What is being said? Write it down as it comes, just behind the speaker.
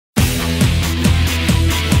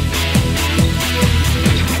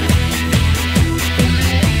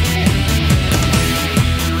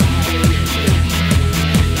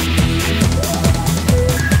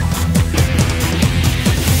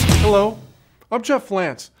I'm Jeff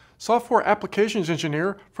Lance, Software Applications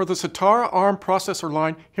Engineer for the Sitara ARM processor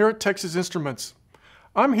line here at Texas Instruments.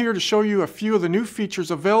 I'm here to show you a few of the new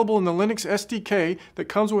features available in the Linux SDK that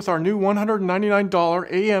comes with our new $199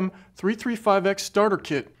 AM335x starter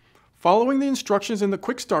kit. Following the instructions in the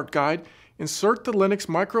Quick Start Guide, insert the Linux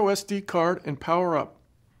micro SD card and power up.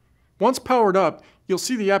 Once powered up, you'll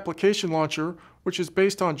see the application launcher, which is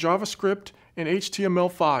based on JavaScript and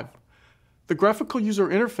HTML5. The graphical user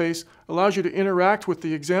interface allows you to interact with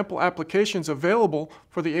the example applications available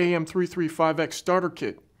for the AM335x starter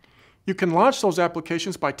kit. You can launch those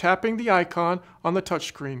applications by tapping the icon on the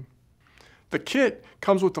touchscreen. The kit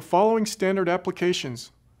comes with the following standard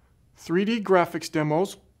applications: 3D graphics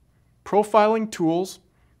demos, profiling tools,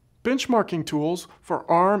 benchmarking tools for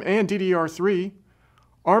ARM and DDR3,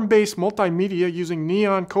 ARM-based multimedia using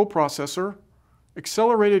Neon coprocessor,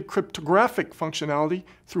 accelerated cryptographic functionality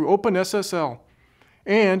through OpenSSL,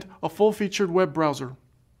 and a full-featured web browser.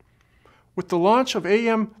 With the launch of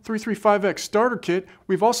AM335x Starter Kit,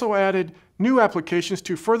 we've also added new applications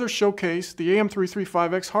to further showcase the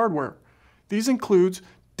AM335x hardware. These include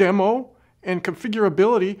demo and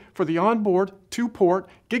configurability for the onboard 2-port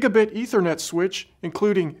gigabit Ethernet switch,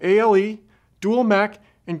 including ALE, dual MAC,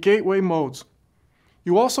 and gateway modes.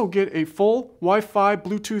 You also get a full Wi-Fi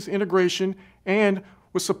Bluetooth integration, and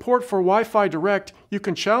with support for Wi-Fi Direct, you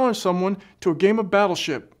can challenge someone to a game of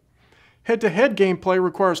Battleship. Head-to-head gameplay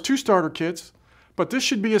requires 2 starter kits, but this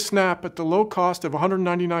should be a snap at the low cost of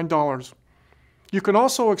 $199. You can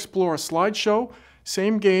also explore a slideshow,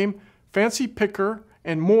 same game, fancy picker,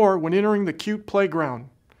 and more when entering the Qt Playground.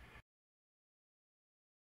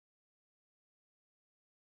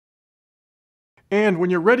 And when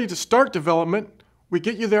you're ready to start development, we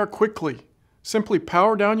get you there quickly. Simply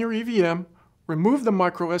power down your EVM, remove the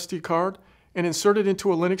micro SD card, and insert it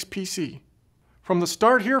into a Linux PC. From the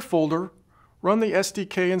Start Here folder, run the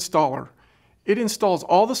SDK installer. It installs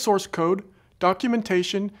all the source code,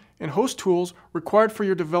 documentation, and host tools required for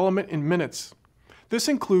your development in minutes. This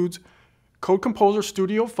includes Code Composer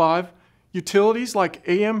Studio 5, utilities like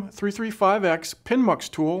AM335x PinMux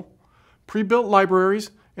tool, pre-built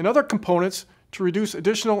libraries, and other components to reduce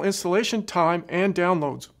additional installation time and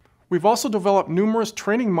downloads. We've also developed numerous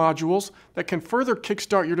training modules that can further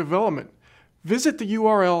kickstart your development. Visit the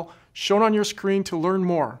URL shown on your screen to learn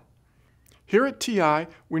more. Here at TI,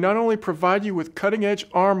 we not only provide you with cutting-edge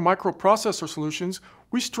ARM microprocessor solutions,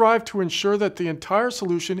 we strive to ensure that the entire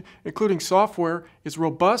solution, including software, is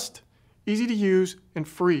robust, easy to use, and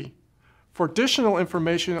free. For additional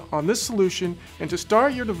information on this solution and to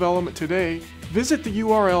start your development today, visit the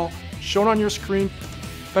URL shown on your screen.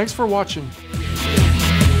 Thanks for watching.